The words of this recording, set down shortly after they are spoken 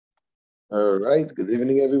All right, good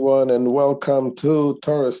evening, everyone, and welcome to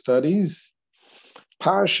Torah Studies.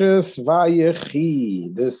 Parshas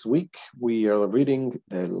Vayechi. This week, we are reading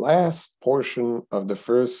the last portion of the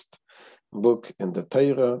first book in the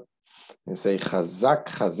Torah. We say Chazak,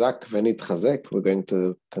 Chazak, Venit Chazek. We're going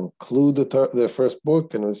to conclude the first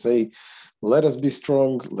book, and we say, let us be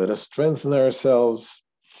strong, let us strengthen ourselves.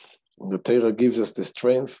 The Torah gives us the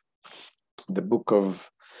strength. The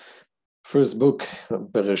first book,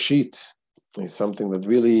 Bereshit, is something that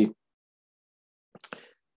really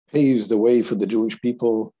paves the way for the Jewish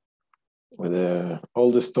people with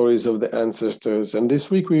all the stories of the ancestors. And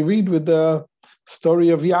this week we read with the story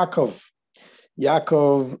of Yaakov.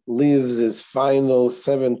 Yaakov lives his final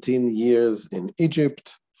 17 years in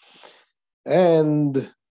Egypt,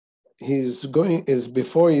 and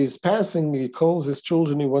before he's passing, he calls his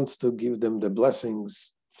children. He wants to give them the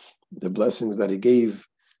blessings. The blessings that he gave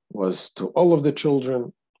was to all of the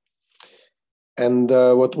children. And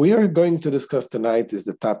what we are going to discuss tonight is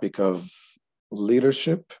the topic of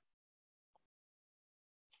leadership.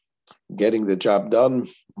 Getting the job done,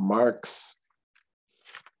 marks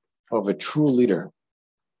of a true leader.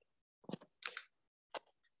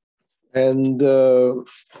 And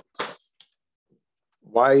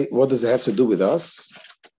what does it have to do with us?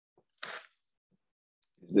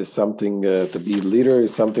 Is this something to be a leader?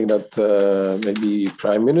 Is something that maybe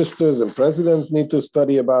prime ministers and presidents need to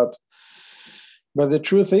study about? But the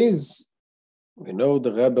truth is, we know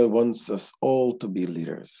the Rebbe wants us all to be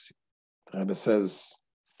leaders. The Rebbe says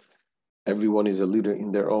everyone is a leader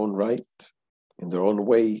in their own right, in their own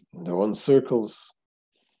way, in their own circles.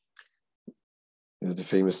 There's the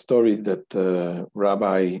famous story that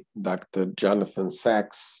Rabbi Dr. Jonathan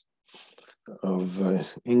Sachs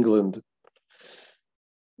of England,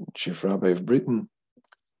 Chief Rabbi of Britain,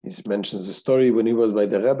 he mentions the story when he was by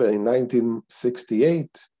the Rebbe in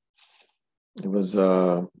 1968. It was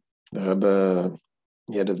the Rebbe,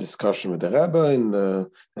 he had a discussion with the Rebbe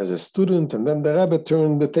as a student, and then the Rebbe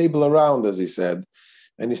turned the table around, as he said,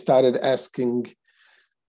 and he started asking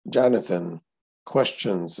Jonathan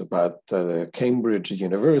questions about Cambridge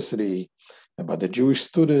University, about the Jewish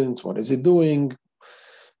students, what is he doing?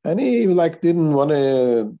 And he didn't want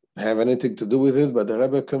to have anything to do with it, but the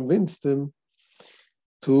Rebbe convinced him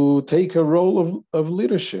to take a role of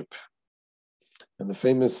leadership. And the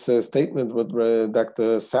famous statement, what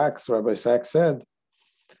Dr. Sachs, Rabbi Sachs said,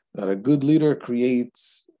 that a good leader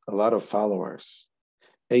creates a lot of followers.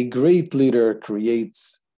 A great leader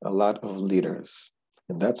creates a lot of leaders.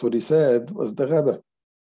 And that's what he said was the Rebbe.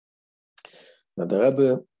 Now the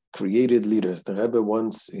Rebbe created leaders. The Rebbe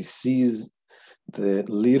he sees the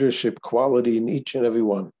leadership quality in each and every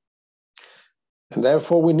one. And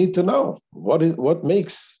therefore we need to know what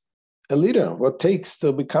makes a leader, what takes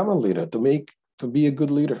to become a leader, to be a good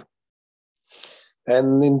leader.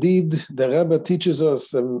 And indeed, the Rebbe teaches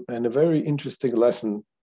us a very interesting lesson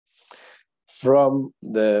from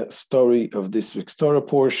the story of this week's Torah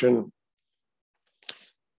portion.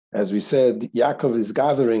 As we said, Yaakov is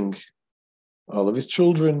gathering all of his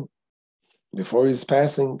children before his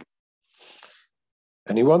passing,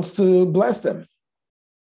 and he wants to bless them.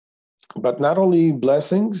 But not only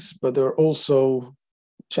blessings, but there are also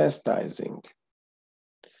chastising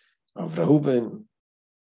of Reuben,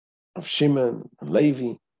 of Shimon, and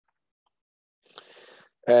Levi.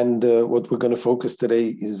 And what we're going to focus today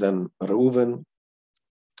is on Reuben.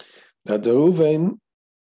 That Reuben,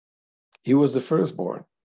 he was the firstborn.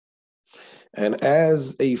 And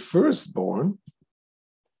as a firstborn,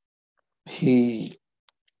 he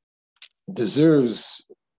deserves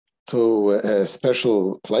to a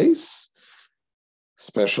special place,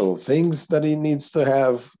 special things that he needs to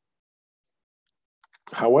have.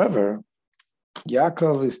 However,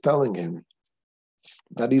 Yaakov is telling him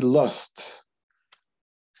that he lost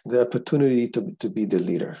the opportunity to be the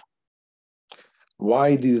leader.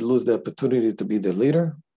 Why did he lose the opportunity to be the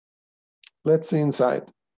leader? Let's see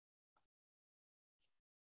inside.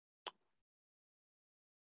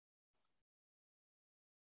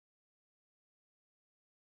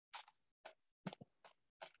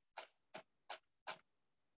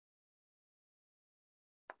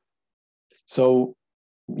 So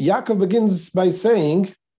Yaakov begins by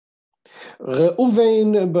saying,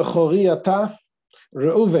 Reuven bechori ata,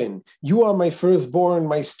 Reuven, you are my firstborn,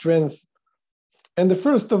 my strength, and the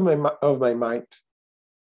first of my might.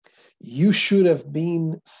 You should have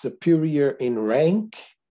been superior in rank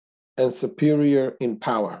and superior in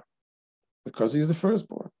power, because he's the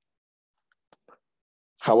firstborn.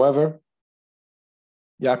 However,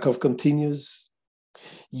 Yaakov continues,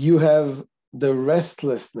 you have the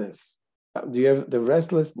restlessness. You have the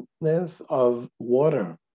restlessness of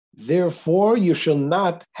water Therefore, you shall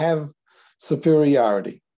not have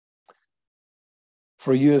superiority.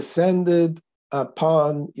 For you ascended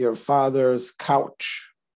upon your father's couch.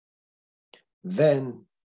 Then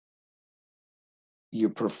you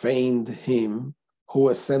profaned him who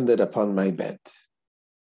ascended upon my bed.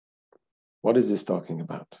 What is this talking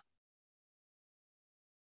about?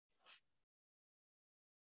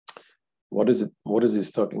 What is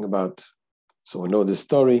this talking about? So we know the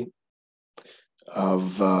story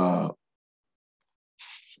of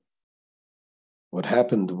what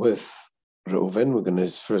happened with Reuven. We're going to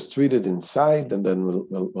first read it inside, and then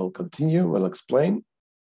we'll continue. We'll explain.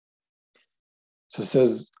 So it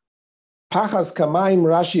says, Pachas Kamaim,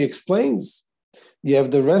 Rashi explains, you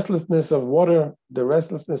have the restlessness of water, the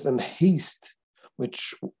restlessness and haste,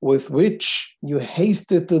 with which you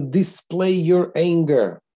hasted to display your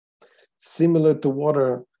anger, similar to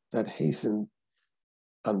water that hastened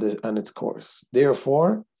on its course.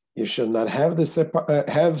 Therefore, you shall not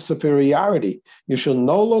have superiority. You shall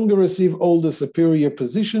no longer receive all the superior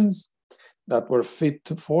positions that were fit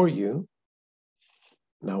for you.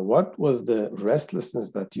 Now, what was the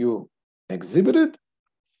restlessness that you exhibited?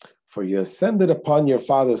 For you ascended upon your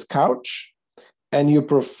father's couch, and you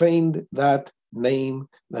profaned that name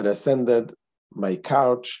that ascended my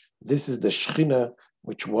couch. This is the Shekhinah,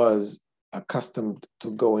 which was accustomed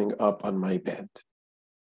to going up on my bed.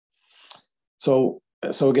 So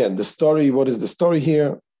again, the story, what is the story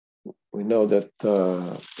here? We know that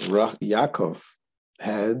Yaakov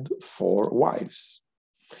had 4 wives.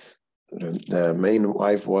 The main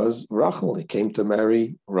wife was Rachel. He came to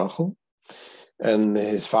marry Rachel. And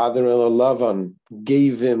his father-in-law Lavan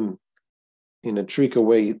gave him, in a trick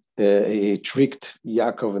way, he tricked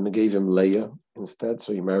Yaakov and gave him Leah instead.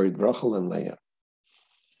 So he married Rachel and Leah.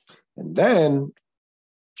 And then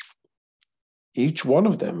each one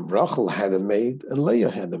of them, Rachel had a maid and Leah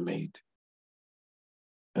had a maid.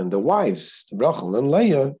 And the wives, Rachel and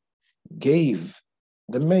Leah, gave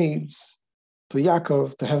the maids to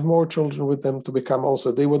Yaakov to have more children with them, to become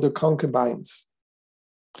also, they were the concubines.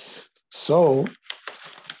 So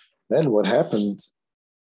then what happened?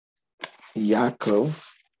 Yaakov,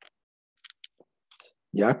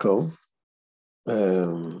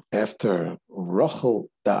 after Rachel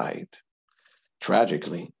died,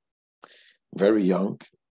 tragically, very young,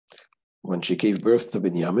 when she gave birth to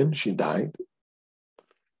Binyamin, she died.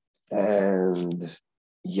 And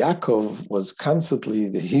Yaakov was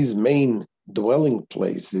constantly, his main dwelling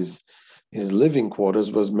place, his living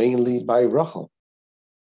quarters was mainly by Rachel.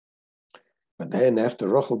 But then after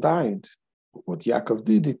Rachel died, what Yaakov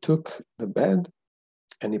did, he took the bed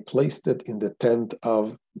and he placed it in the tent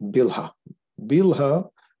of Bilhah. Bilhah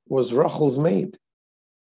was Rachel's maid.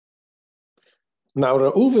 Now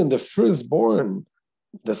Reuven, the firstborn,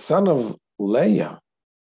 the son of Leah,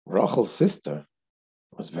 Rachel's sister,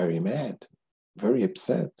 was very mad, very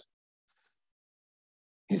upset.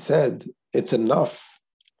 He said, it's enough.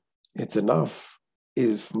 It's enough.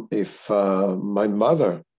 If my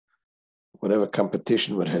mother would have a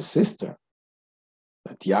competition with her sister,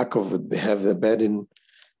 that Yaakov would have the bed in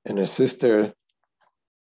her sister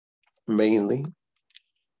mainly.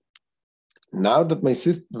 Now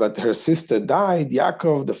that her sister died,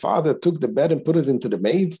 Yaakov, the father, took the bed and put it into the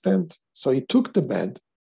maid's tent. So he took the bed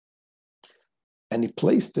and he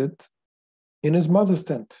placed it in his mother's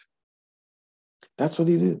tent. That's what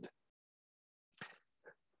he did.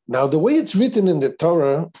 Now, the way it's written in the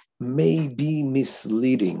Torah may be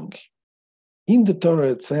misleading. In the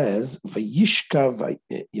Torah, it says, Vayishka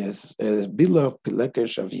Bila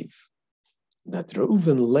Pilekesh Aviv, that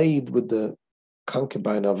Reuven laid with the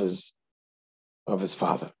concubine of his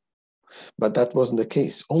father. But that wasn't the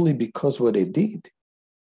case, only because what he did,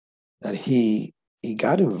 that he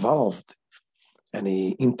got involved and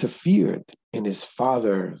he interfered in his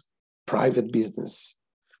father's private business.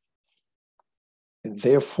 And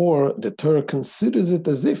therefore, the Torah considers it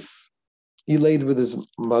as if he laid with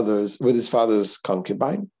his father's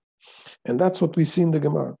concubine. And that's what we see in the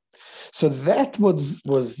Gemara. So that was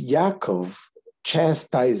Yaakov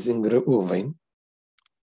chastising Reuven.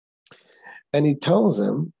 And he tells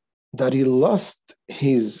him that he lost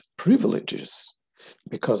his privileges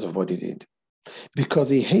because of what he did. Because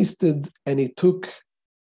he hasted and he took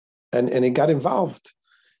and he got involved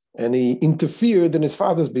and he interfered in his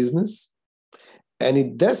father's business and he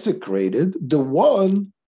desecrated the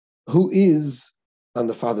one who is on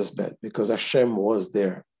the father's bed, because Hashem was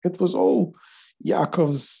there. It was all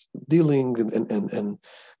Yaakov's dealing and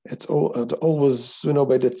It's always,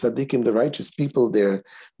 by the tzaddikim, the righteous people, their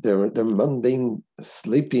mundane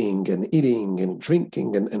sleeping and eating and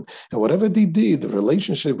drinking and whatever they did, the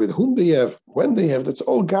relationship with whom they have, when they have, that's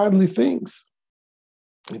all godly things.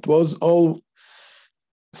 It was all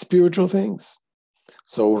spiritual things.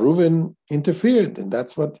 So Reuben interfered, and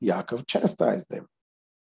that's what Yaakov chastised them.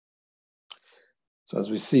 So as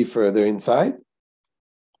we see further inside,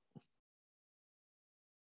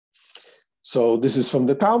 so this is from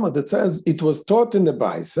the Talmud that says, it was taught in the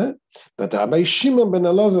Braise that Rabbi Shimon ben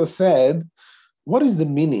Elazar said, what is the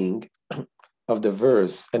meaning of the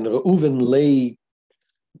verse, and Reuven lay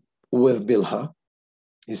with Bilhah,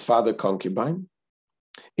 his father's concubine?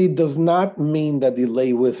 It does not mean that he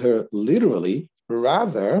lay with her literally,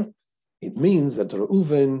 rather, it means that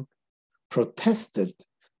Reuven protested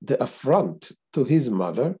the affront to his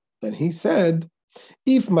mother, and he said,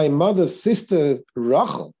 if my mother's sister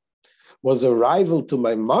Rachel was a rival to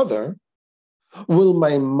my mother, will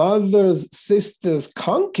my mother's sister's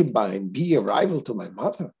concubine be a rival to my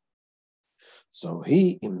mother? So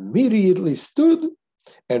he immediately stood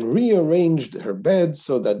and rearranged her bed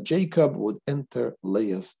so that Jacob would enter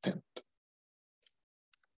Leah's tent.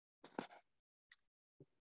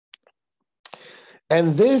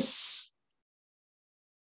 And this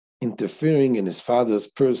interfering in his father's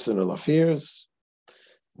personal affairs,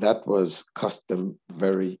 that was cost them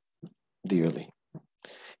very dearly.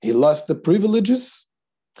 He lost the privileges.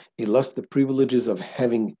 He lost the privileges of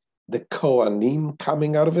having the Kohanim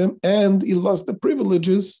coming out of him, and he lost the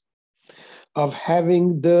privileges of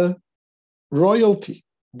having the royalty,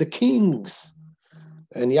 the kings.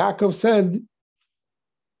 And Yaakov said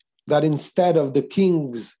that instead of the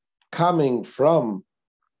kings coming from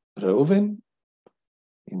Reuven,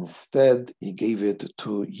 instead he gave it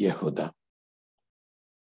to Yehuda.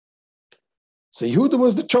 So Yehuda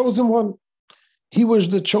was the chosen one. He was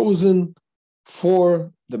the chosen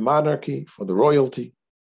for the monarchy, for the royalty.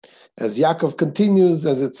 As Yaakov continues,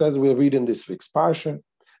 as it says, we'll read in this week's Parsha,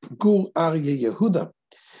 Gur Aryeh Yehuda,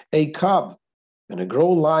 a cub and a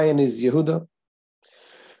grown lion is Yehuda.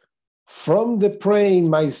 From the prey,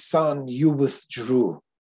 my son, you withdrew.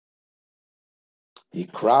 He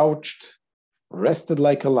crouched, rested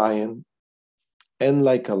like a lion, and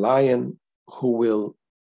like a lion who will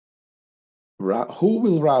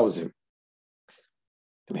rouse him?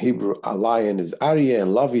 In Hebrew, a lion is Aryeh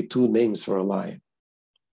and Lavi, two names for a lion.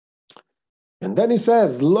 And then he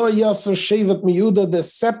says, Lo yasser shevet miYehuda, the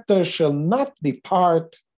scepter shall not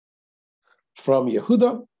depart from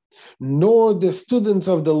Yehuda, nor the students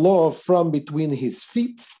of the law from between his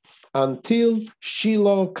feet, until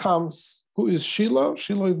Shiloh comes. Who is Shiloh?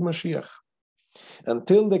 Shiloh is Mashiach.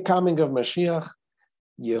 Until the coming of Mashiach,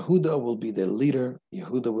 Yehuda will be the leader.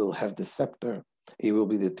 Yehuda will have the scepter. He will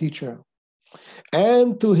be the teacher.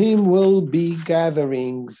 And to him will be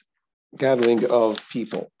gathering of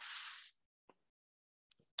people.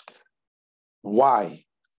 Why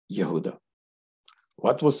Yehuda?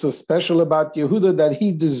 What was so special about Yehuda that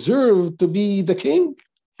he deserved to be the king?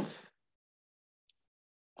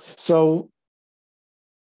 So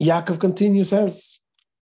Yaakov continues,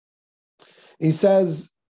 he says,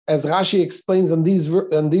 as Rashi explains on these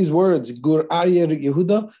words, Gur Aryeh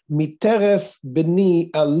Yehuda, miteref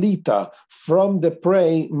beni alita, from the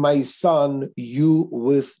prey, my son, you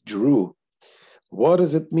withdrew. What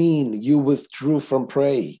does it mean, you withdrew from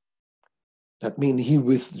prey? That means he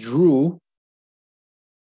withdrew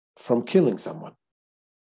from killing someone.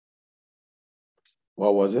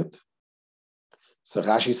 What was it? So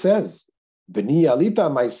Rashi says, beni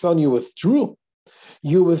alita, my son, you withdrew.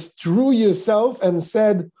 You withdrew yourself and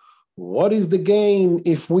said, what is the gain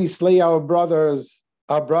if we slay our brother,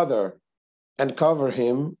 and cover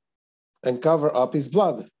him and cover up his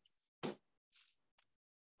blood?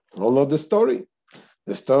 All know the story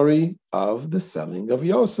of the selling of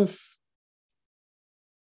Yosef.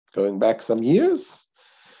 Going back some years,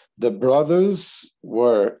 the brothers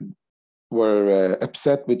were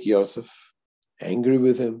upset with Yosef, angry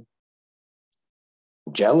with him,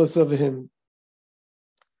 jealous of him,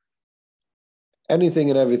 anything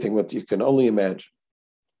and everything what you can only imagine.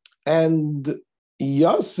 And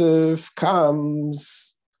Yosef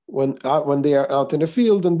comes when they are out in the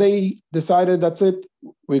field, and they decided, that's it,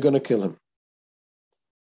 we're going to kill him.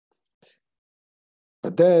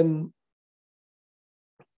 But then,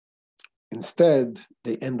 instead,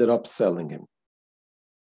 they ended up selling him.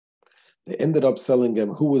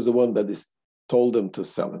 Who was the one that told them to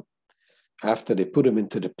sell him? After they put him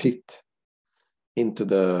into the pit, he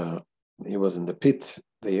was in the pit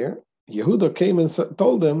there. Yehuda came and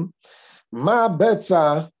told them, Ma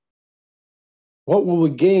betza, what will we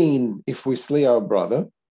gain if we slay our brother?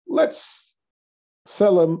 let's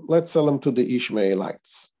sell him to the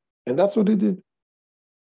Ishmaelites. And that's what he did.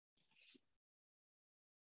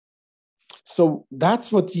 So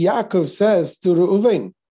that's what Yaakov says to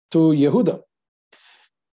Reuven, to Yehuda.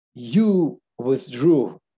 You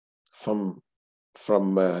withdrew from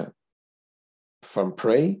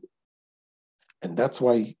prey, and that's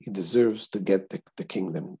why he deserves to get the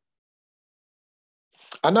kingdom.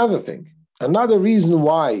 Another reason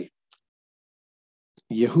why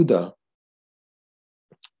Yehuda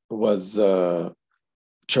was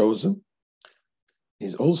chosen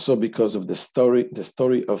is also because of the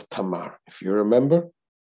story of Tamar. If you remember,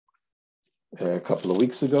 a couple of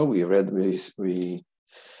weeks ago, we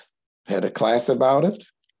had a class about it.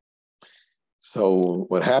 So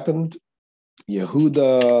what happened?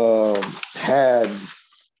 Yehuda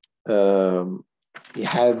he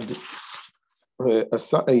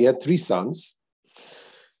had 3 sons,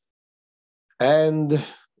 and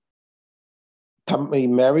he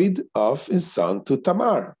married off his son to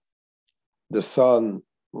Tamar. The son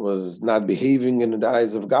was not behaving in the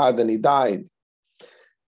eyes of God, and he died.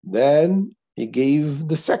 Then he gave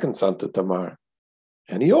the second son to Tamar,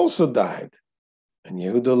 and he also died. And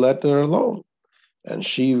Yehuda let her alone. And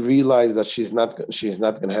she realized that she's not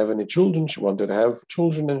going to have any children. She wanted to have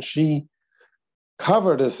children, and she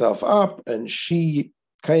covered herself up, and she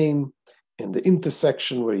came in the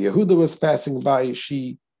intersection where Yehuda was passing by.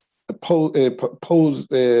 She posed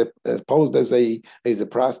as a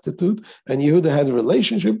prostitute, and Yehuda had a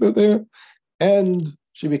relationship with her, and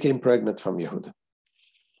she became pregnant from Yehuda.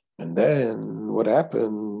 And then what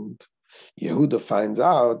happened? Yehuda finds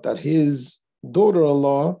out that his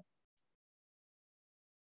daughter-in-law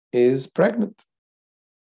is pregnant.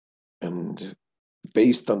 And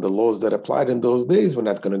based on the laws that applied in those days, we're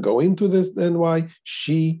not going to go into this, then why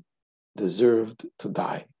she deserved to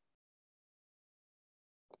die.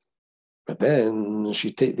 But then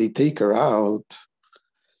they take her out,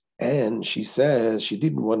 and she says she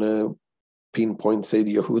didn't want to pinpoint, say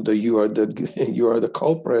to Yehuda, you are the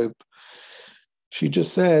culprit. She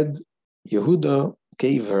just said Yehuda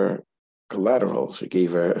gave her collateral. She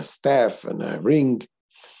gave her a staff and a ring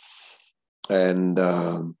and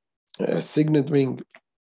a signet ring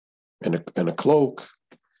and a cloak.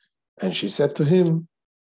 And she said to him,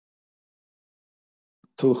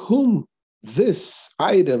 to whom these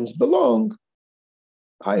items belong,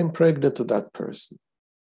 I am pregnant to that person.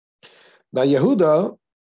 Now Yehuda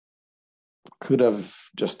could have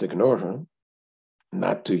just ignored her,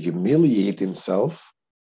 not to humiliate himself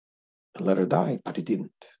and let her die, but he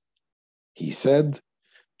didn't. He said,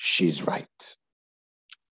 she's right.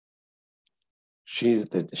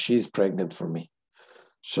 She's pregnant for me.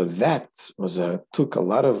 So that took a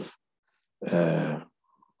lot of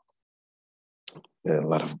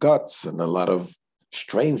guts and a lot of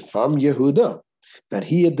strength from Yehuda that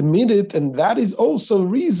he admitted, and that is also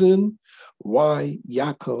reason why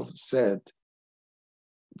Yaakov said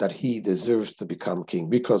that he deserves to become king,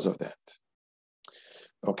 because of that.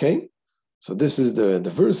 Okay, so this is the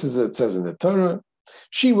verses that says in the Torah.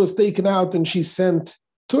 She was taken out and she sent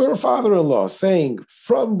to her father-in-law, saying,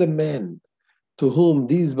 from the men to whom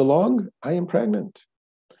these belong, I am pregnant.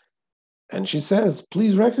 And she says,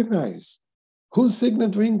 please recognize, whose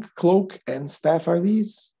signet ring, cloak, and staff are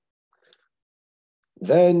these?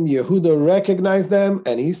 Then Yehuda recognized them,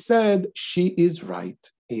 and he said, she is right.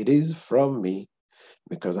 It is from me,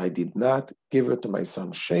 because I did not give her to my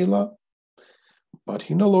son Shelah, but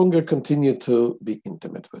he no longer continued to be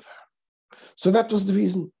intimate with her. So that was the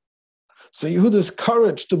reason. So Yehuda's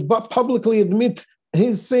courage to publicly admit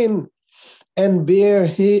his sin and bear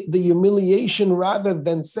the humiliation rather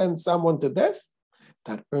than send someone to death,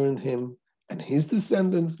 that earned him and his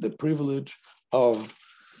descendants the privilege of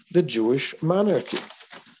the Jewish monarchy.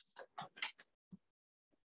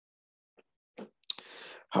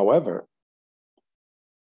 However,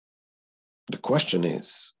 the question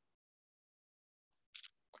is,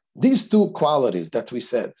 these 2 qualities that we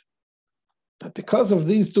said, that because of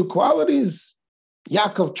these 2 qualities,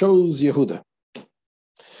 Yaakov chose Yehuda.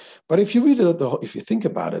 But if you read it, if you think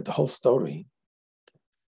about it, the whole story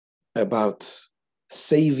about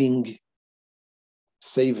saving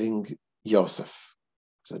Yosef.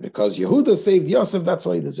 So because Yehuda saved Yosef, that's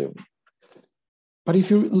why he deserved it. But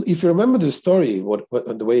if you remember the story,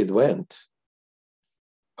 the way it went,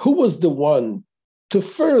 who was the one to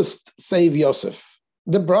first save Yosef?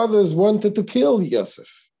 The brothers wanted to kill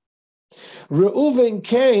Yosef. Reuven,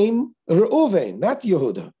 not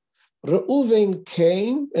Yehuda. Reuven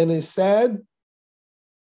came and he said,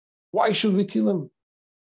 why should we kill him?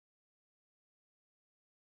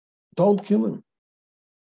 Don't kill him.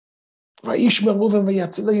 Vayishmer Reuven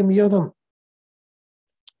vayatzilei miyodam.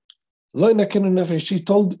 Lo nakenu nefesh. He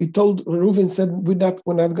told Reuven, said, we're not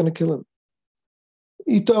going to kill him.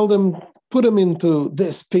 He told him, put him into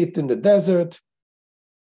this pit in the desert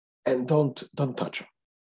and don't touch him.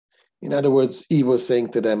 In other words, he was saying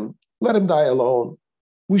to them, let him die alone.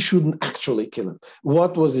 We shouldn't actually kill him.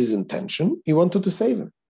 What was his intention? He wanted to save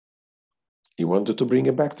him. He wanted to bring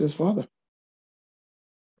him back to his father.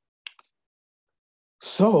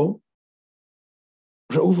 So,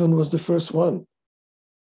 Reuven was the first one.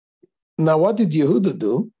 Now, what did Yehuda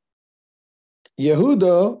do?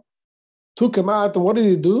 Yehuda took him out, and what did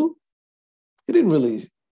he do? He didn't really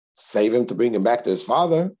save him to bring him back to his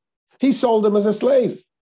father. He sold him as a slave.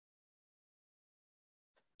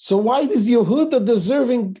 So why is Yehuda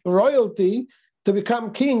deserving royalty to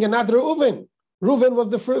become king and not Reuven? Reuven was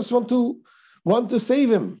the first one to want to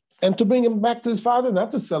save him and to bring him back to his father, not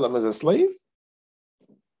to sell him as a slave.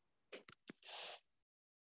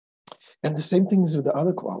 And the same thing is with the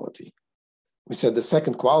other quality. We said the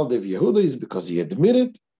second quality of Yehuda is because he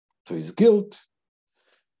admitted to his guilt,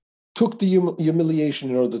 took the humiliation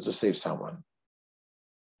in order to save someone.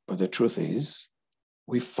 But the truth is,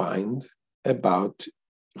 we find about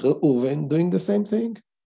Reuven doing the same thing.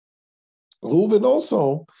 Reuven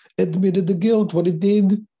also admitted the guilt, what he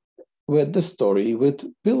did with the story with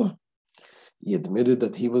Bilhah. He admitted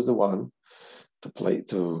that he was the one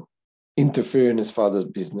to interfere in his father's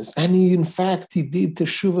business. And he did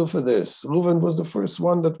teshuvah for this. Reuven was the first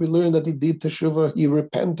one that we learned that he did teshuvah. He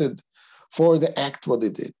repented for the act, what he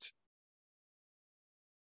did.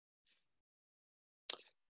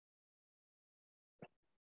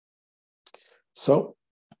 So,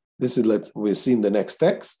 this is we see in the next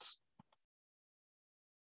text.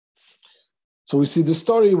 So we see the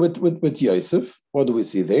story with Yosef. What do we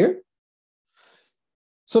see there?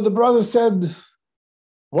 So the brothers said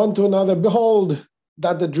one to another, behold,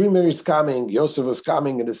 that the dreamer is coming. Yosef was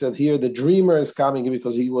coming, and they said, here, the dreamer is coming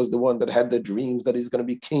because he was the one that had the dreams that he's going to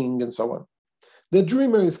be king and so on. The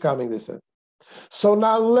dreamer is coming, they said. So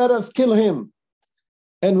now let us kill him,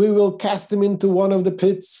 and we will cast him into one of the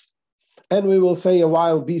pits, and we will say a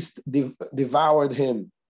wild beast devoured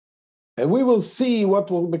him, and we will see what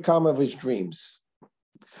will become of his dreams.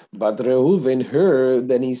 But Reuven heard,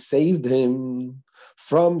 and he saved him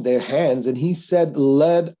from their hands, and he said,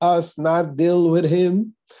 let us not deal with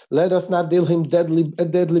him. Let us not deal him a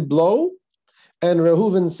deadly blow. And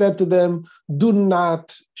Reuven said to them, do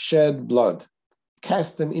not shed blood.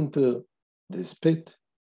 Cast him into this pit,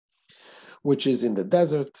 which is in the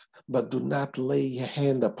desert, but do not lay your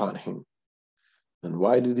hand upon him. And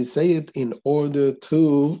why did he say it? In order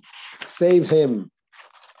to save him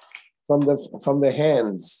from the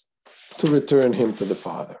hands, to return him to the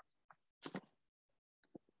father.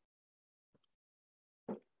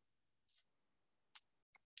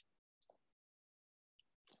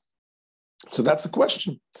 So that's the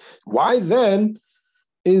question. Why then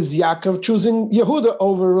is Yaakov choosing Yehuda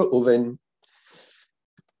over Reuven?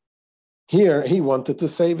 Here, he wanted to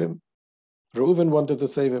save him. Reuven wanted to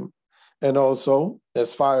save him. And also,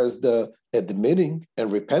 as far as the admitting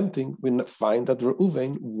and repenting, we find that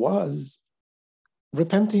Reuven was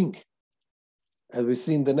repenting. As we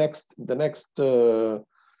see in the next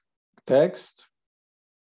text,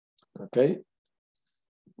 okay,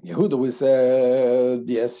 Yehuda, we said,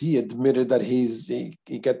 yes, he admitted that he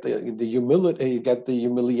got the humility, he got the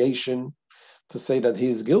humiliation to say that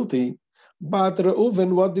he's guilty. But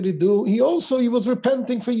Reuven, what did he do? He was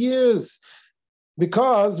repenting for years,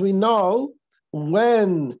 because we know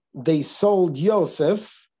when they sold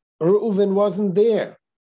Yosef, Reuven wasn't there.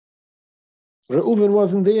 Reuven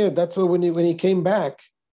wasn't there. That's why when he came back,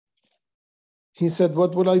 he said,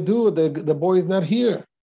 what will I do? The boy is not here.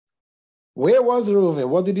 Where was Reuven?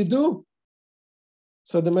 What did he do?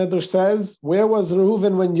 So the Medrash says, where was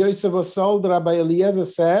Reuven when Yosef was sold? Rabbi Eliezer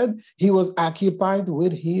said he was occupied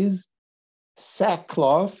with his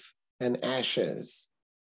sackcloth and ashes,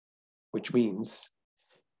 which means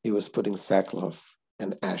he was putting sackcloth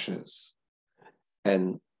and ashes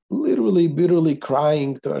and literally bitterly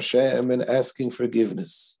crying to Hashem and asking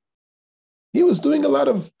forgiveness. He was doing a lot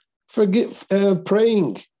of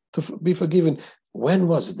praying to be forgiven. When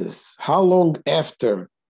was this? How long after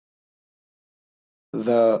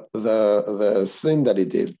the sin that he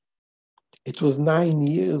did? It was 9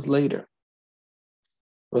 years later.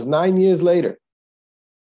 It was 9 years later.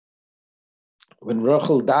 When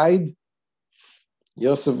Rachel died,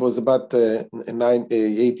 Yosef was about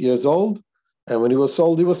 8 years old, and when he was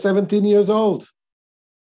sold, he was 17 years old.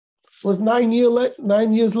 It was 9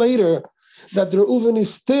 years later that Reuven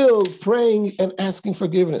is still praying and asking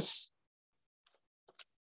forgiveness.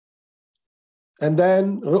 And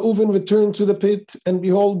then Reuven returned to the pit, and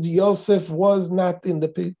behold, Yosef was not in the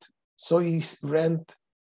pit. So he rent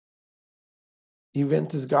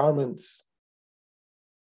his garments.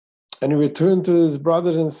 And he returned to his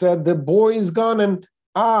brothers and said, the boy is gone, and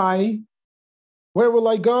where will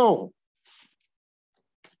I go?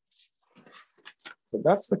 So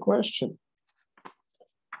that's the question.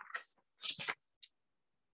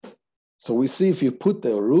 So we see if you put the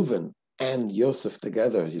Reuven and Yosef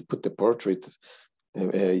together, you put the portraits, you're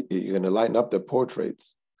going to line up the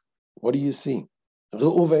portraits. What do you see?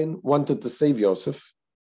 Reuven wanted to save Yosef,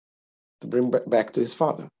 to bring back to his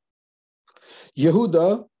father.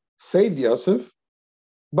 Yehuda saved Yosef,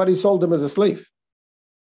 but he sold him as a slave.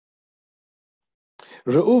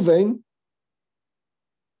 Reuven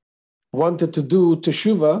wanted to do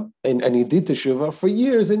teshuvah, and he did teshuvah for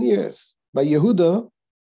years and years. But Yehuda,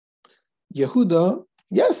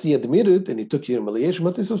 yes, he admitted and he took humiliation,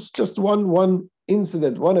 but this was just one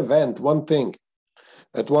incident, one event, one thing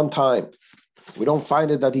at one time. We don't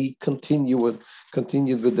find it that he continued with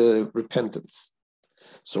the repentance.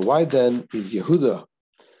 So why then is Yehuda,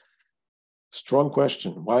 strong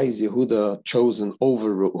question, why is Yehuda chosen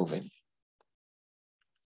over Reuven?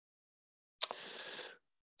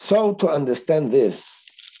 So to understand this,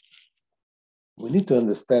 we need to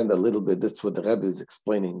understand a little bit, that's what the Rebbe is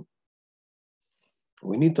explaining.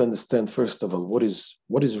 We need to understand, first of all, what is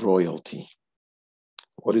royalty?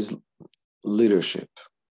 What is leadership?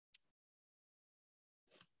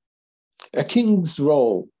 A king's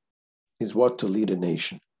role is what? To lead a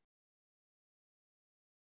nation.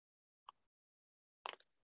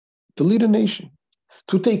 To lead a nation,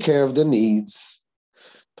 to take care of their needs,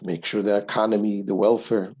 to make sure the economy, the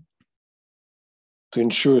welfare, to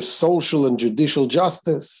ensure social and judicial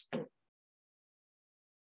justice.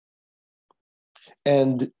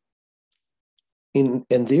 And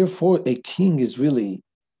therefore a king is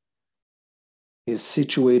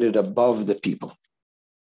situated above the people.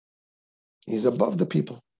 He's above the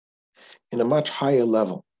people in a much higher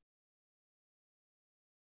level.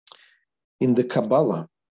 In the Kabbalah,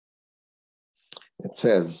 it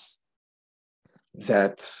says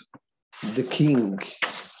that the king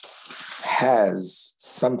has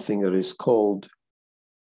something that is called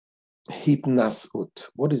hitnasut.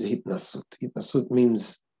 What is hitnasut? Hitnasut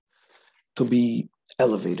means to be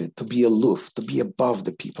elevated, to be aloof, to be above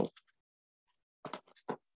the people.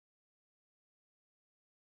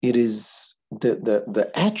 It is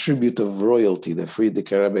the attribute of royalty that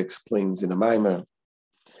Friedrich Rebbe explains in a Maimer.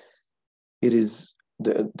 It is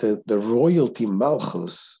the royalty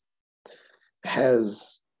Malchus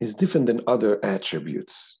is different than other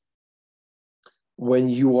attributes. When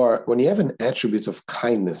you have an attribute of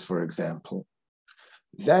kindness, for example,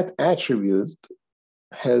 that attribute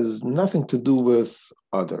has nothing to do with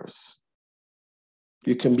others.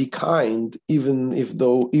 You can be kind even if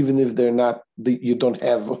they're not, you don't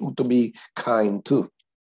have who to be kind to.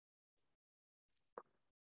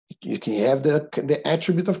 You can have the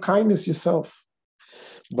attribute of kindness yourself.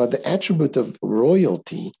 But the attribute of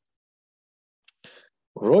royalty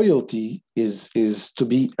is to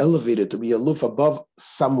be elevated, to be aloof above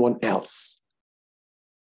someone else.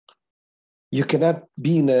 You cannot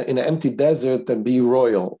be in an empty desert and be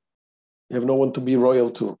royal. You have no one to be royal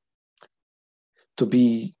to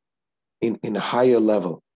be in a higher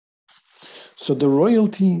level. So the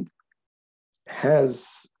royalty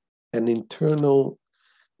has an internal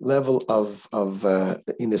level of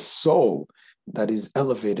in a soul that is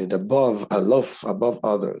elevated above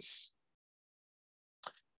others.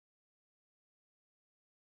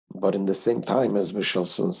 But in the same time, as we shall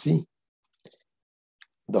soon see,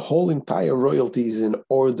 the whole entire royalty is in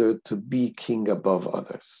order to be king above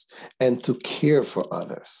others and to care for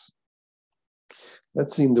others.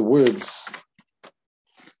 Let's see in the words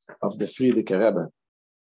of the Friedrich Rebbe.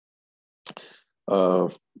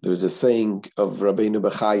 There's a saying of Rabbeinu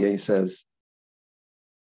Bechaya, he says,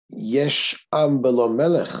 Yesh am belo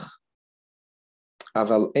melech,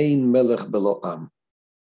 aval ein melech belo am.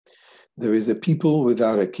 There is a people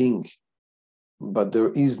without a king, but there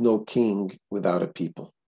is no king without a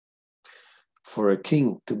people. For a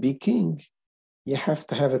king to be king, you have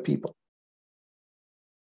to have a people.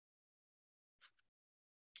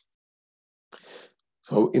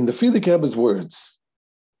 So in the Friedrich Rebbe's words,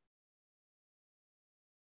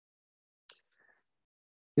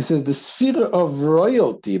 he says the sphere of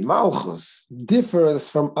royalty, Malchus, differs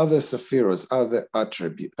from other spheres, other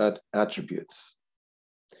attributes.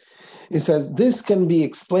 He says this can be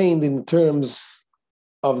explained in terms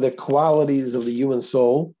of the qualities of the human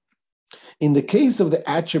soul. In the case of the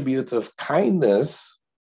attribute of kindness,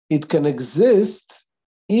 it can exist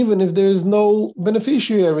even if there is no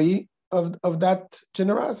beneficiary of that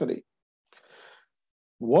generosity.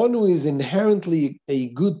 One who is inherently a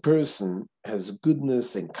good person has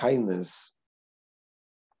goodness and kindness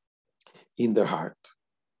in their heart.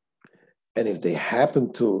 And if they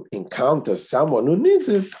happen to encounter someone who needs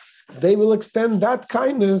it, they will extend that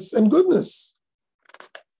kindness and goodness.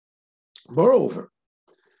 Moreover,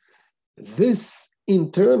 this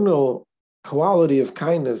internal quality of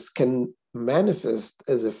kindness can manifest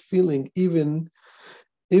as a feeling even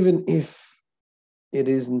if it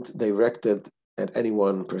isn't directed at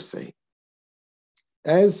anyone per se.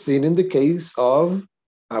 As seen in the case of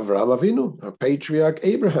Avraham Avinu, our patriarch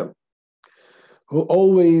Abraham, who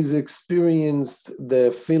always experienced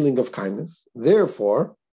the feeling of kindness.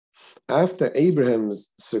 Therefore, after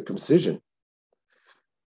Abraham's circumcision,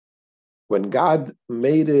 when God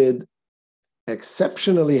made it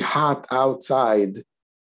exceptionally hot outside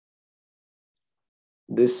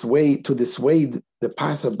to dissuade the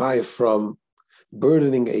passerby from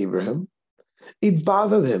burdening Abraham, it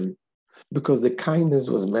bothered him because the kindness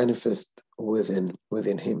was manifest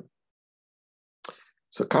within him.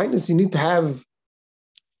 So kindness, you need to have,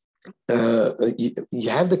 you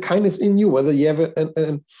have the kindness in you, whether you have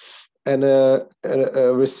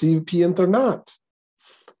a recipient or not.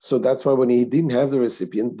 So that's why when he didn't have the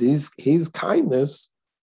recipient, his kindness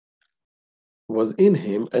was in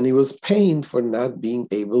him, and he was pained for not being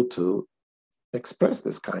able to express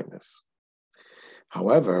this kindness.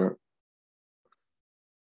 However,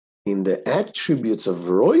 in the attributes of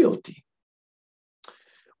royalty,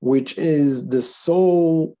 which is the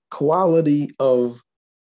sole quality of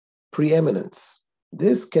preeminence,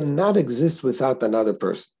 this cannot exist without another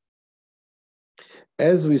person.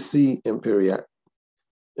 As we see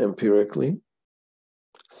empirically,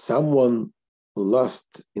 someone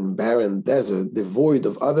lost in barren desert, devoid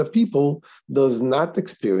of other people, does not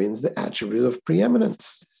experience the attribute of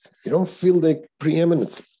preeminence. You don't feel the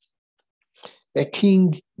preeminence. A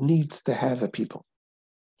king needs to have a people.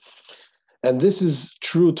 And this is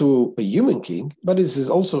true to a human king, but this is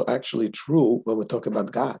also actually true when we talk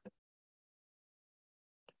about God.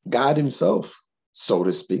 God himself, so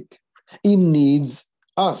to speak, he needs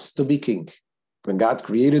us to be king. When God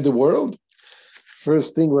created the world,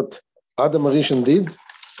 first thing what Adam Rishon did,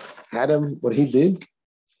 what he did,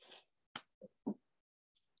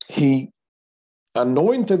 he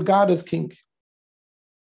anointed God as king.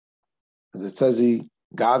 As it says, he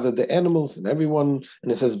gathered the animals and everyone,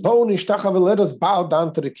 and it says, let us bow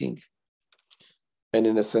down to the king. And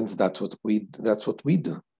in a sense, that's what we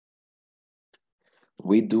do.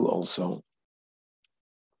 We do also.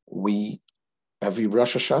 Every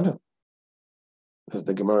Rosh Hashanah, as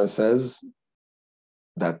the Gemara says,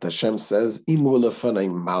 that Hashem says,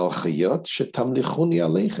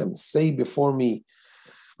 say before me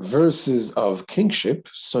verses of kingship,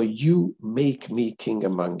 so you make me king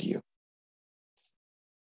among you.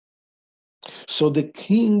 So the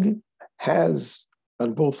king has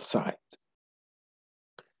on both sides,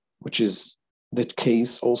 which is the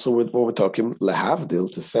case also with what we're talking,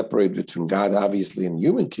 lehavdil, to separate between God, obviously, and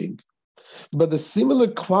human king. But the similar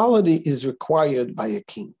quality is required by a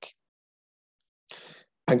king.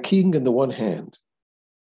 A king, on the one hand,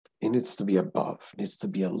 it needs to be above, it needs to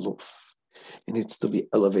be aloof, it needs to be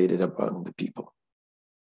elevated among the people.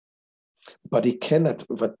 But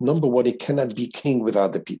number one, he cannot be king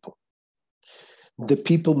without the people. The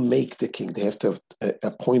people make the king. They have to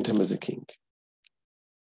appoint him as a king.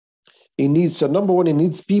 Number one, he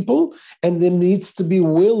needs people, and there needs to be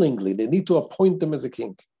willingly. They need to appoint them as a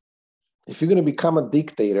king. If you're going to become a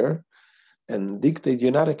dictator and dictate,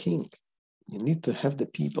 you're not a king. You need to have the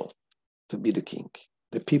people to be the king,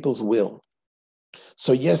 the people's will.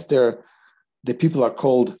 So yes, the people are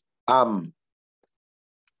called Am.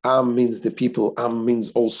 Am means the people. Am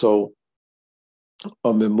means also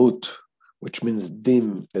Amemut, which means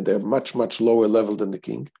dim, and they're much, much lower level than the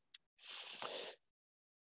king.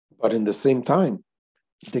 But in the same time,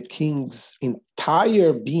 the king's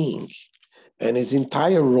entire being and his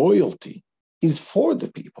entire royalty is for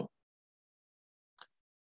the people.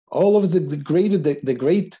 All of the great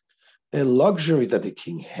luxury that the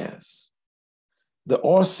king has, the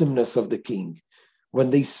awesomeness of the king,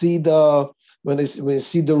 when they see the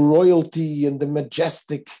royalty and the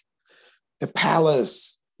majestic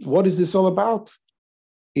palace, what is this all about?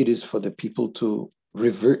 It is for the people to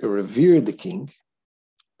revere the king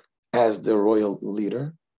as the royal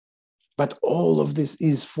leader. But all of this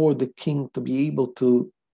is for the king to be able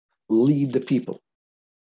to lead the people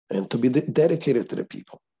and to be dedicated to the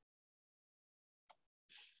people.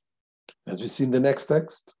 As we see in the next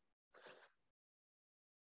text,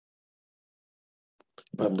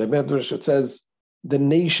 But the Medrash, it says, the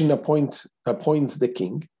nation appoints the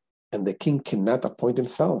king, and the king cannot appoint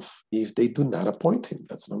himself if they do not appoint him.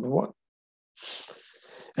 That's number one.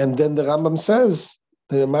 And then the Rambam says,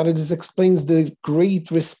 the Maimonides explains the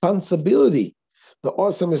great responsibility, the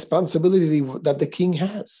awesome responsibility that the king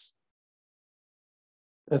has.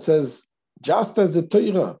 It says, just as the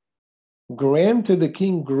Torah granted the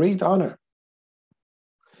king great honor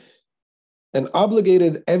and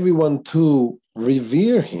obligated everyone to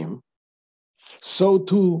revere him, so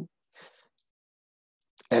too,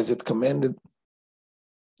 as it commanded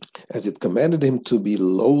him to be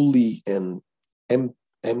lowly and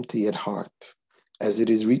empty at heart, as it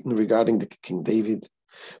is written regarding the King David,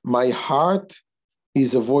 my heart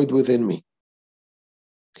is a void within me.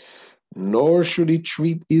 Nor should he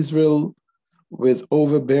treat Israel with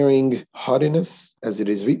overbearing haughtiness, as it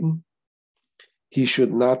is written, he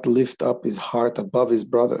should not lift up his heart above his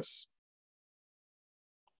brothers.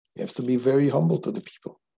 He has to be very humble to the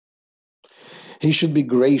people. He should be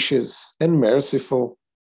gracious and merciful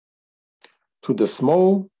to the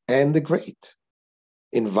small and the great,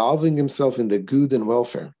 involving himself in the good and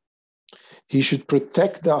welfare. He should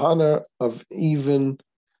protect the honor of even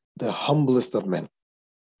the humblest of men.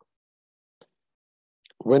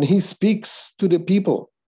 When he speaks to the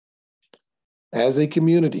people as a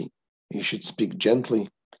community, he should speak gently,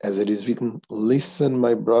 as it is written, listen,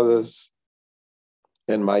 my brothers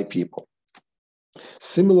and my people.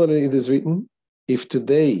 Similarly, it is written, if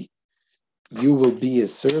today you will be a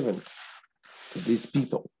servant to these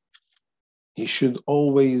people, he should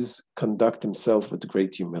always conduct himself with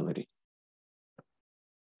great humility.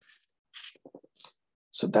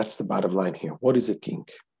 So that's the bottom line here. What is a king?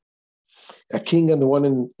 A king, on the one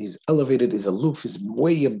hand, is elevated, is aloof, is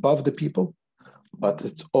way above the people, but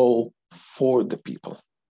it's all for the people.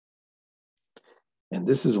 And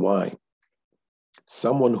this is why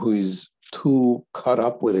someone who is too caught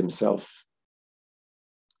up with himself,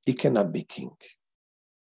 he cannot be king.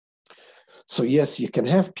 So yes, you can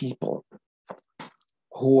have people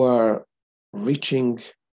who are reaching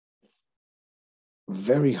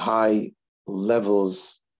very high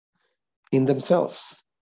levels in themselves.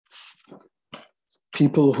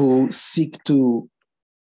 People who seek to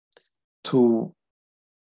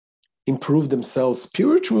improve themselves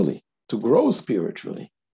spiritually, to grow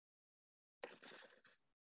spiritually.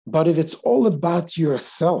 But if it's all about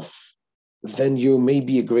yourself, then you may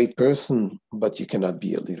be a great person, but you cannot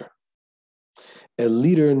be a leader. A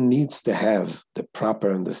leader needs to have the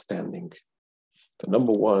proper understanding. The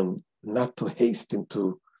number one, not to haste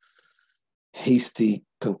into hasty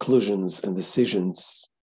conclusions and decisions.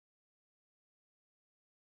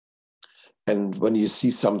 And when you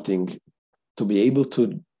see something, to be able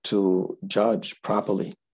to judge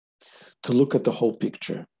properly, to look at the whole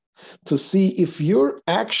picture, to see if your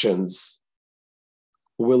actions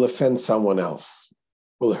will offend someone else,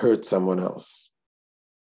 will hurt someone else.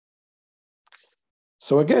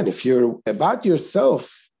 So again, if you're about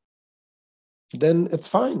yourself, then it's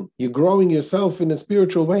fine. You're growing yourself in a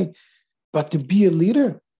spiritual way. But to be a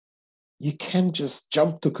leader, you can't just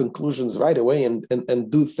jump to conclusions right away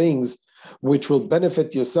and do things which will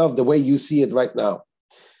benefit yourself the way you see it right now.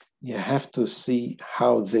 You have to see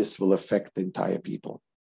how this will affect the entire people.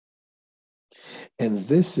 And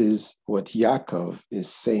this is what Yaakov is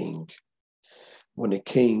saying when it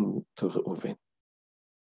came to Reuven.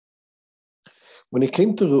 When it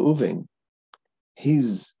came to Reuven,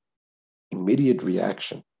 his immediate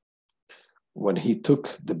reaction, when he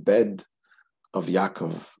took the bed of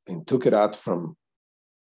Yaakov and took it out from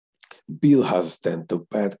Bilhah's tent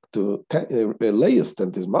back to Leah's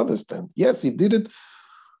tent, his mother's tent. Yes, he did it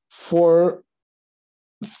for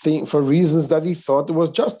reasons that he thought it was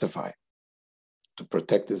justified, to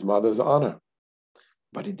protect his mother's honor.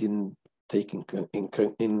 But he didn't take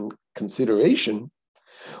in consideration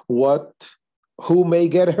who may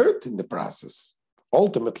get hurt in the process.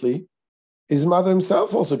 Ultimately, his mother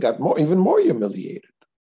himself also got even more humiliated.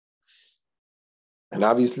 And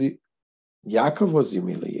obviously, Yaakov was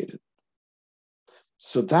humiliated.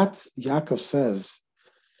 So that's, Yaakov says,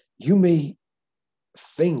 you may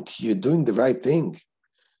think you're doing the right thing.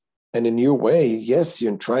 And in your way, yes,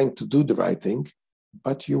 you're trying to do the right thing,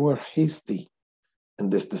 but you were hasty in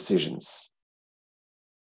these decisions.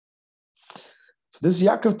 So this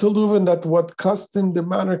Yaakov told Reuven that what cost him the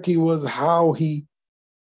monarchy was how he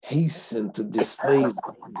hastened to display his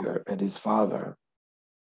anger at his father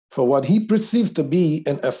for what he perceived to be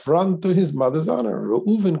an affront to his mother's honor.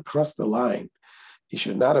 Reuven crossed the line he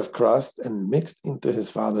should not have crossed and mixed into his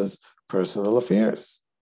father's personal affairs.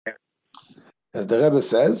 As the Rebbe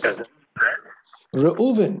says,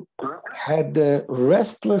 Reuven had the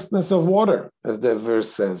restlessness of water, as the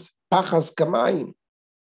verse says, pachas kamayim.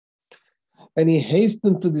 And he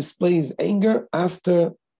hastened to display his anger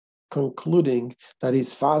after concluding that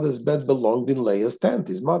his father's bed belonged in Leah's tent,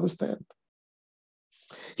 his mother's tent.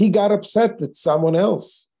 He got upset at someone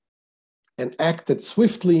else and acted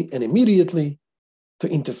swiftly and immediately to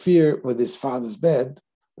interfere with his father's bed,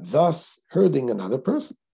 thus hurting another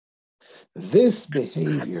person. This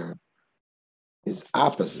behavior is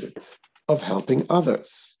opposite of helping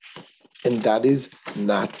others, and that is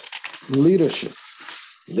not leadership.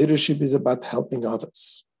 Leadership is about helping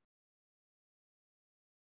others.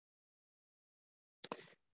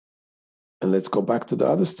 And let's go back to the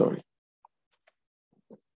other story.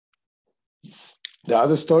 The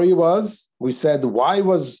other story was, we said, why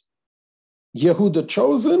was Yehuda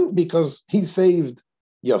chosen? Because he saved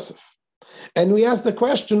Yosef. And we asked the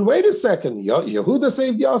question, wait a second, Yehuda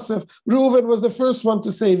saved Yosef. Reuven was the first one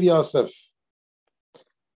to save Yosef.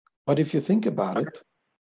 But if you think about it,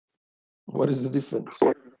 what is the difference?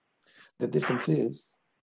 The difference is,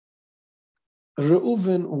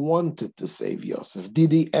 Reuven wanted to save Yosef.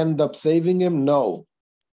 Did he end up saving him? No.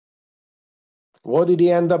 What did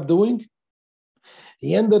he end up doing?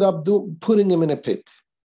 He ended up putting him in a pit.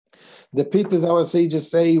 The pit, as our sages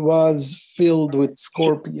say, was filled with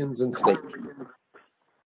scorpions and snakes.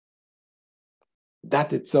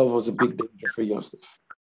 That itself was a big danger for Yosef.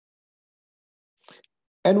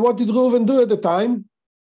 And what did Reuven do at the time?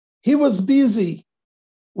 He was busy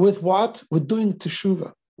with what? With doing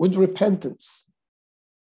teshuvah, with repentance.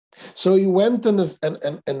 So he went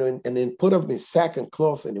and put up his sack and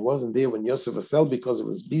cloth, and he wasn't there when Yosef was sold because he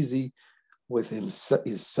was busy with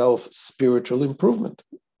his self-spiritual improvement,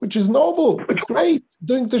 which is noble. It's great,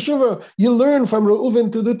 doing teshuvah. You learn from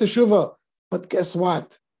Reuven to do teshuvah. But guess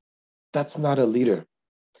what? That's not a leader.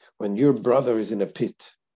 When your brother is in a pit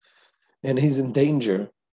and he's in danger,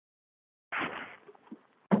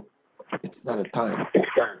 it's not a time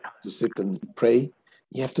to sit and pray.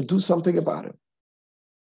 You have to do something about it.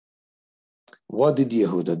 What did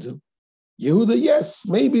Yehuda do? Yehuda, yes,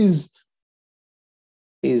 maybe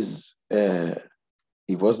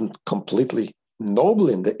he wasn't completely noble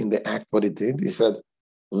in the act, what he did. He said,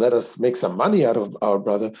 let us make some money out of our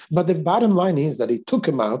brother. But the bottom line is that he took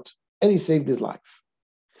him out and he saved his life.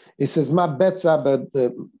 He says, Ma betza,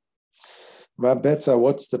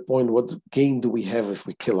 what's the point? What gain do we have if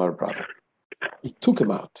we kill our brother? He took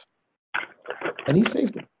him out and he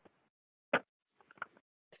saved him.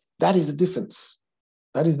 That is the difference.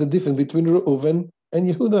 That is the difference between Reuven and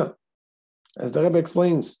Yehuda. As the Rebbe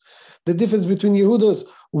explains, the difference between Yehuda's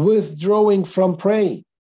withdrawing from prey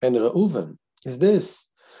and Reuven is this.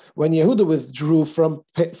 When Yehuda withdrew from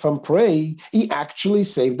prey, he actually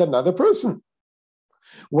saved another person.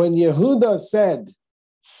 When Yehuda said,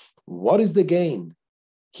 what is the gain?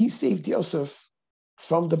 He saved Yosef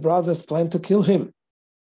from the brothers' plan to kill him.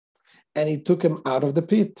 And he took him out of the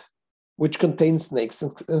pit, which contains snakes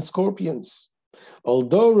and scorpions.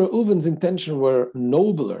 Although Reuven's intentions were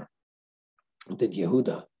nobler than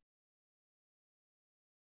Yehuda,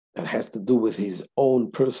 that has to do with his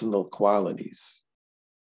own personal qualities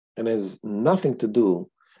and has nothing to do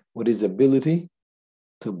with his ability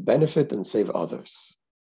to benefit and save others.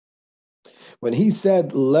 When he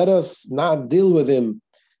said, let us not deal with him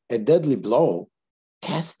a deadly blow,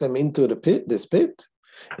 cast him into this pit,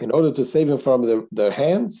 in order to save him from their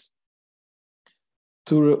hands,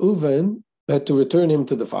 to Reuven, to return him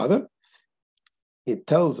to the father, it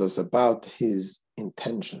tells us about his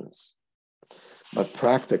intentions. But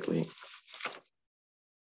practically,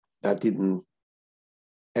 that didn't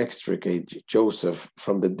extricate Joseph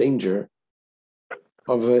from the danger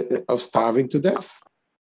of starving to death.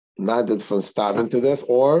 Neither from starving to death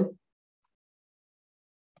or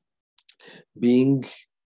being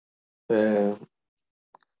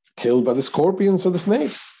killed by the scorpions or the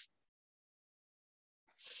snakes.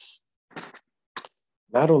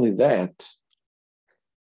 Not only that,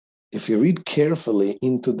 if you read carefully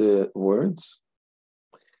into the words,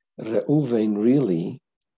 Reuven really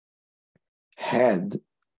had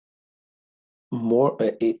more,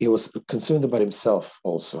 he was concerned about himself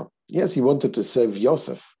also. Yes, he wanted to save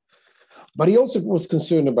Yosef, but he also was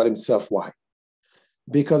concerned about himself. Why?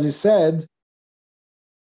 Because he said,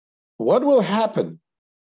 what will happen?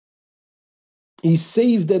 He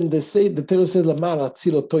saved them, the Torah said,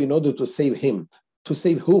 in order to save him. To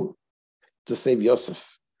save whom? To save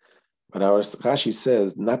Yosef. But our Rashi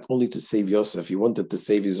says, not only to save Yosef, he wanted to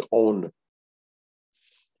save his own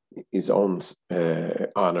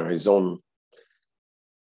honor,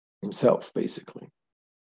 himself, basically.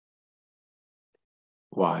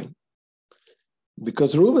 Why?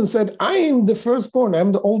 Because Reuben said, I am the firstborn,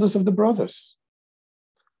 I'm the oldest of the brothers.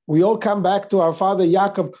 We all come back to our father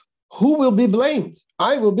Yaakov. Who will be blamed?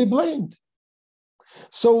 I will be blamed.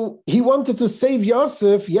 So he wanted to save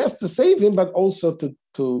Yosef, yes, to save him, but also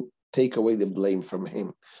to take away the blame from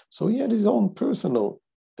him. So he had his own personal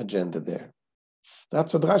agenda there.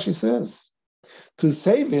 That's what Rashi says. To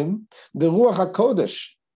save him, the Ruach HaKodesh,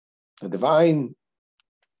 the divine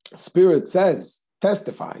spirit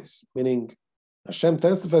testifies, meaning Hashem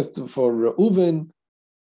testifies for Reuven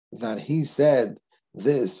that he said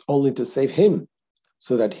this only to save him,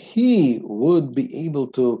 so that he would be able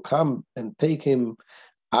to come and take him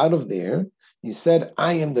out of there. He said,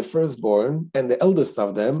 I am the firstborn and the eldest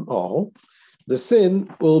of them all. The sin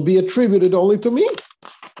will be attributed only to me.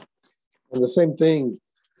 And the same thing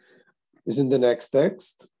is in the next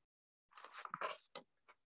text.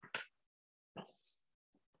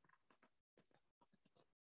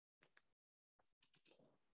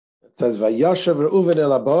 It says, Vayashav Reuven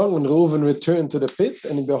el Abor, when Reuven returned to the pit,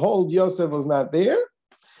 and behold, Yosef was not there,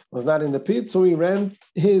 was not in the pit, so he rent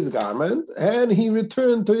his garment, and he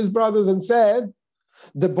returned to his brothers and said,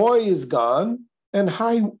 the boy is gone, and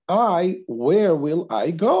I, where will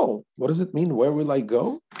I go? What does it mean, where will I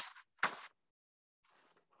go?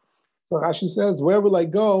 So Rashi says, where will I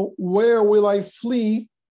go? Where will I flee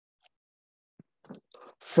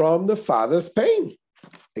from the father's pain?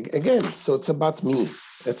 Again, so it's about me.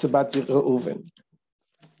 It's about Reuven.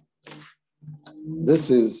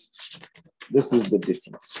 This is the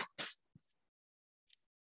difference.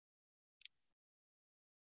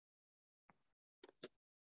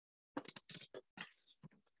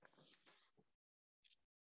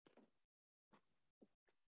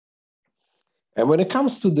 And when it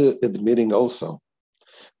comes to the admitting also,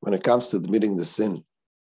 when it comes to admitting the sin,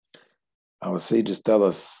 our sages tell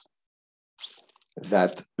us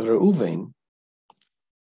that Reuven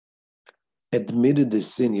admitted the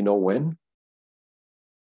sin, you know when?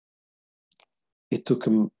 It took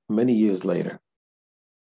him many years later.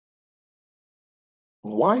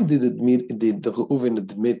 Why did Reuven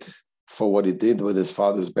admit for what he did with his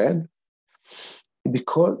father's bed?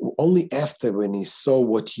 Because only after, when he saw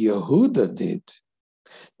what Yehuda did,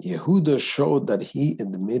 Yehuda showed that he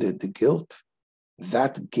admitted the guilt.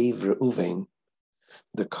 That gave Reuven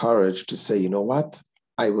the courage to say, you know what?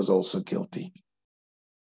 I was also guilty.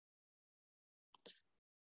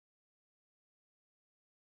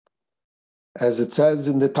 As it says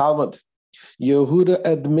in the Talmud, Yehuda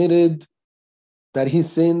admitted that he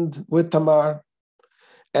sinned with Tamar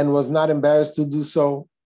and was not embarrassed to do so.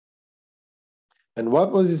 And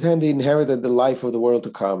what was his hand? He inherited the life of the world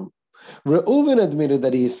to come. Reuven admitted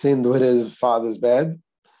that he sinned with his father's bed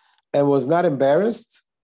and was not embarrassed.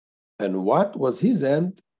 And what was his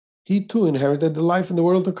end? He too inherited the life in the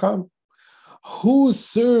world to come. Who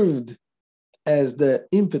served as the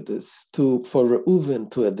impetus for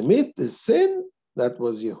Reuven to admit the sin? That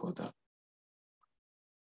was Yehuda.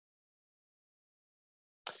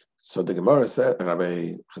 So the Gemara said,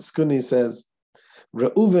 Rabbi Cheskuni says,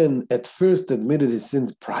 Reuven at first admitted his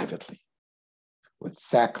sins privately, with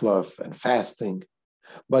sackcloth and fasting,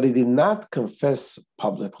 but he did not confess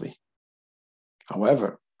publicly.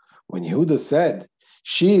 However, when Yehuda said,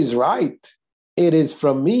 she is right, it is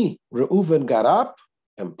from me, Reuven got up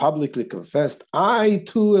and publicly confessed, I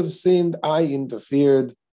too have sinned, I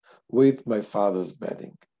interfered with my father's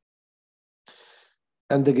bedding.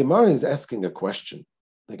 And the Gemara is asking a question.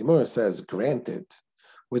 The Gemara says, granted,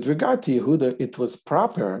 with regard to Yehuda, it was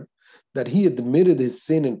proper that he admitted his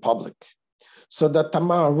sin in public so that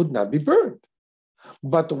Tamar would not be burned.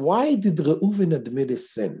 But why did Reuven admit his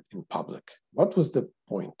sin in public? What was the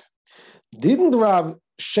point? Didn't Rav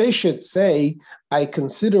Sheshet say, I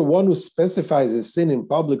consider one who specifies his sin in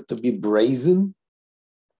public to be brazen,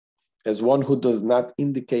 as one who does not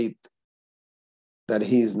indicate that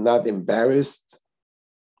he is not embarrassed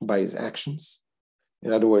by his actions?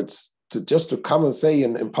 In other words, just to come and say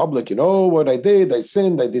in public, you know what I did, I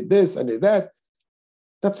sinned, I did this, I did that.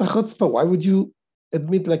 That's a chutzpah. Why would you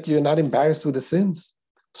admit like you're not embarrassed with the sins?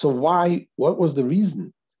 So what was the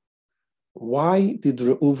reason? Why did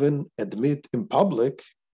Reuven admit in public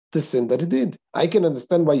the sin that he did? I can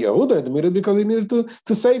understand why Yehuda admitted, because he needed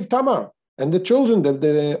to save Tamar and the children,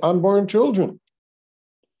 the unborn children.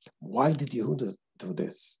 Why did Yehuda do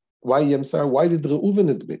this? Why did Reuven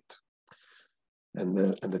admit? And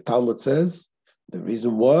the Talmud says the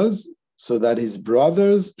reason was so that his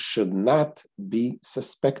brothers should not be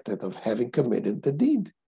suspected of having committed the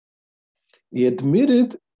deed. He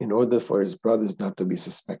admitted in order for his brothers not to be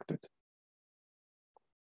suspected.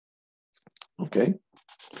 Okay,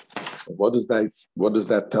 so what does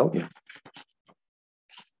that tell you?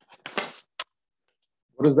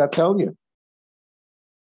 What does that tell you?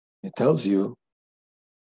 It tells you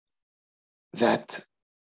that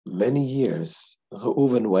many years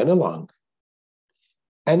Reuven went along,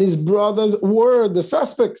 and his brothers were the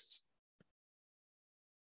suspects.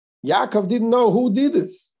 Yaakov didn't know who did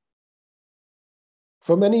this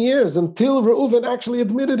for many years until Reuven actually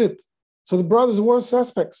admitted it. So the brothers were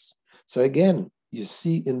suspects. So again, you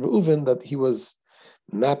see in Reuven that he was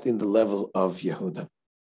not in the level of Yehuda.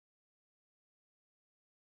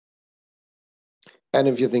 And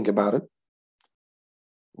if you think about it,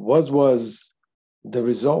 what was the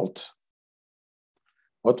result?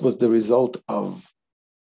 What was the result of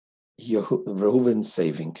Reuven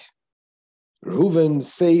saving? Reuven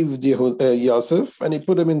saved Yosef and he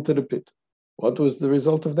put him into the pit. What was the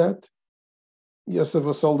result of that? Yosef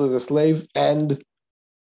was sold as a slave and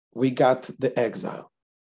we got the exile.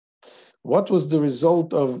 What was the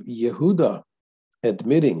result of Yehuda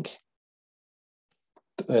admitting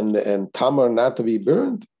and Tamar not to be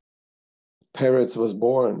burned? Peretz was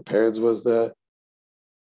born. Peretz was the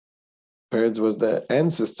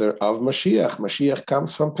ancestor of Mashiach. Mashiach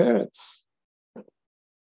comes from Peretz.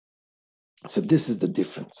 So this is the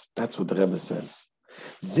difference. That's what the Rebbe says.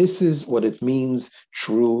 This is what it means,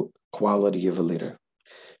 true quality of a leader.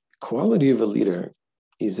 Quality of a leader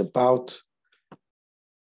is about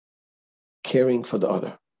caring for the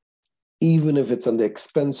other, even if it's on the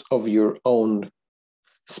expense of your own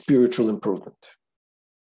spiritual improvement.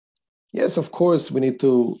 Yes, of course, we need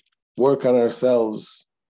to work on ourselves.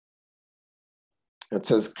 It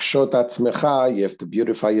says, Kshot atzmecha, you have to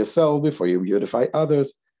beautify yourself before you beautify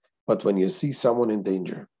others. But when you see someone in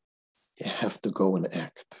danger, you have to go and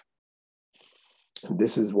act. And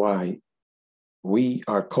this is why we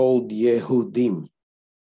are called Yehudim.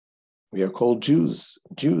 We are called Jews.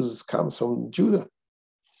 Jews comes from Judah.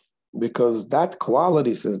 Because that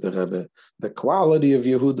quality, says the Rebbe, the quality of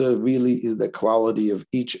Yehuda really is the quality of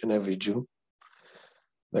each and every Jew.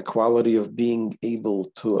 The quality of being able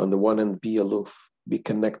to, on the one hand, be aloof, be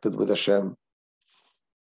connected with Hashem,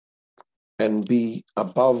 and be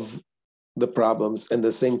above the problems, and at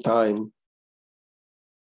the same time,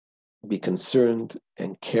 be concerned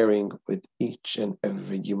and caring with each and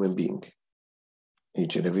every human being,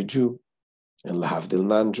 each and every Jew, and lahavdil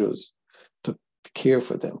non-Jews, to care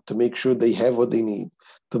for them, to make sure they have what they need,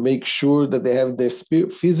 to make sure that they have their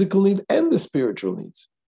physical need and the spiritual needs.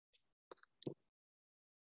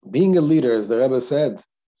 Being a leader, as the Rebbe said,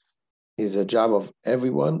 is a job of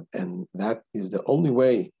everyone, and that is the only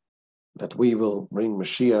way that we will bring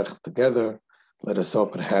Mashiach together. Let us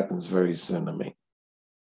hope it happens very soon. Amen.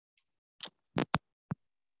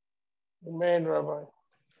 Amen, Rabbi.